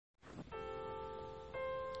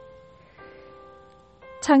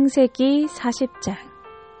창세기 40장.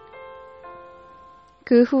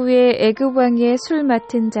 그 후에 애굽 왕의 술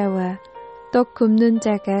맡은 자와 떡 굽는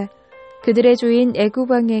자가 그들의 주인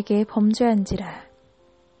애굽 왕에게 범죄한지라.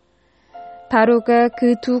 바로가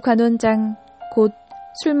그 두 관원장 곧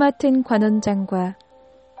술 맡은 관원장과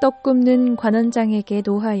떡 굽는 관원장에게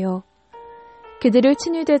노하여 그들을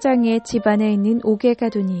친위대장의 집 안에 있는 옥에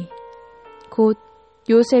가두니 곧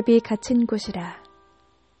요셉이 갇힌 곳이라.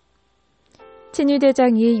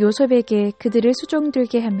 친위대장이 요셉에게 그들을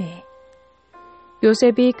수종들게 하매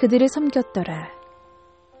요셉이 그들을 섬겼더라.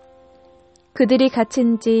 그들이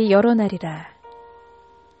갇힌 지 여러 날이라.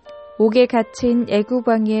 옥에 갇힌 애굽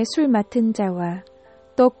왕의 술 맡은 자와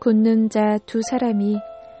떡 굽는 자 두 사람이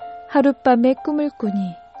하룻밤에 꿈을 꾸니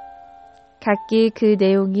각기 그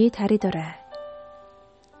내용이 다르더라.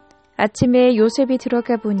 아침에 요셉이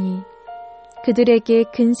들어가 보니 그들에게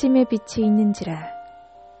근심의 빛이 있는지라.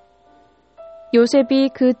 요셉이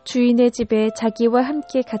그 주인의 집에 자기와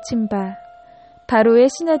함께 갇힌 바 바로의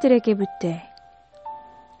신하들에게 묻되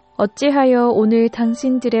어찌하여 오늘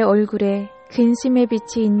당신들의 얼굴에 근심의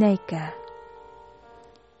빛이 있나이까?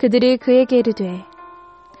 그들이 그에게 이르되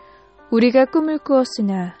우리가 꿈을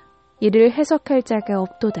꾸었으나 이를 해석할 자가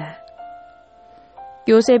없도다.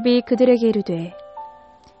 요셉이 그들에게 이르되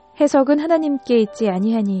해석은 하나님께 있지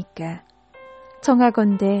아니하니이까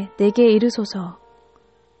청하건대 내게 이르소서.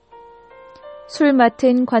 술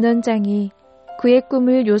맡은 관원장이 그의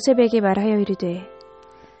꿈을 요셉에게 말하여 이르되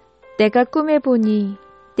내가 꿈에 보니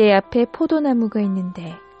내 앞에 포도나무가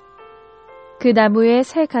있는데 그 나무에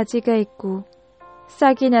새 가지가 있고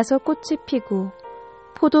싹이 나서 꽃이 피고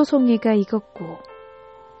포도송이가 익었고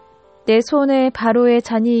내 손에 바로의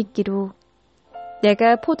잔이 있기로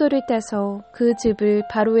내가 포도를 따서 그 즙을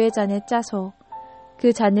바로의 잔에 짜서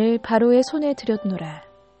그 잔을 바로의 손에 들였노라.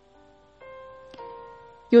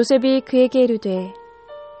 요셉이 그에게 이르되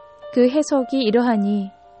그 해석이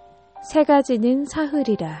이러하니 세 가지는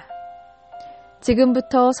사흘이라.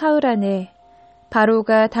 지금부터 사흘 안에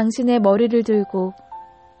바로가 당신의 머리를 들고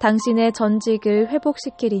당신의 전직을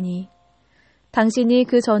회복시키리니 당신이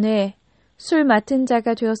그 전에 술 맡은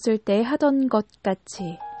자가 되었을 때 하던 것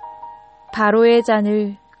같이 바로의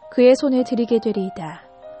잔을 그의 손에 들이게 되리이다.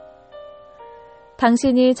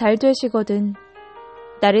 당신이 잘 되시거든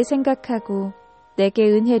나를 생각하고 내게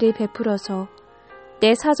은혜를 베풀어서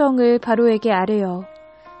내 사정을 바로에게 아뢰어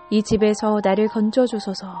이 집에서 나를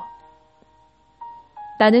건져주소서.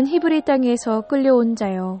 나는 히브리 땅에서 끌려온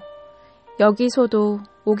자여 여기서도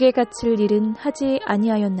옥에 갇힐 일은 하지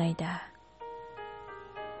아니하였나이다.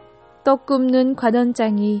 떡 굽는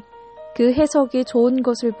관원장이 그 해석이 좋은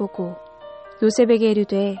것을 보고 요셉에게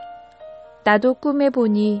이르되 나도 꿈에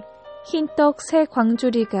보니 흰 떡 세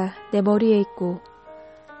광주리가 내 머리에 있고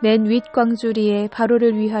맨 윗 광주리에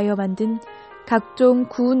바로를 위하여 만든 각종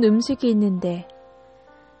구운 음식이 있는데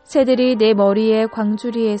새들이 내 머리의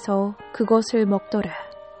광주리에서 그것을 먹더라.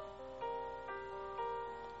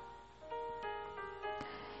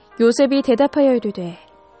 요셉이 대답하여 이르되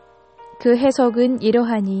그 해석은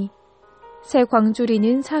이러하니 새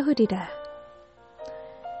광주리는 사흘이라.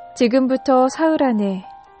 지금부터 사흘 안에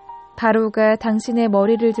바로가 당신의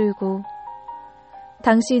머리를 들고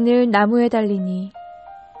당신을 나무에 달리니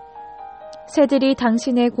새들이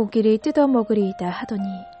당신의 고기를 뜯어먹으리이다 하더니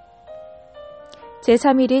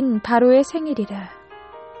제3일인 바로의 생일이라.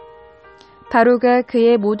 바로가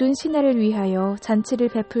그의 모든 신하를 위하여 잔치를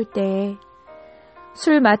베풀 때에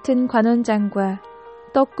술 맡은 관원장과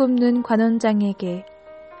떡 굽는 관원장에게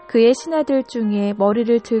그의 신하들 중에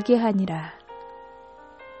머리를 들게 하니라.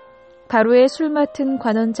 바로의 술 맡은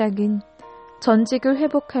관원장은 전직을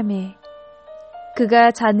회복하매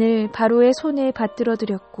그가 잔을 바로의 손에 받들어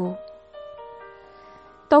드렸고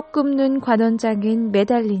떡 굽는 관원장은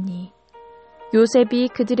매달리니 요셉이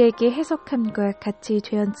그들에게 해석함과 같이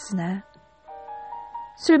되었으나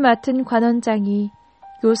술 맡은 관원장이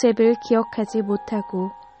요셉을 기억하지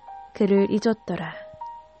못하고 그를 잊었더라.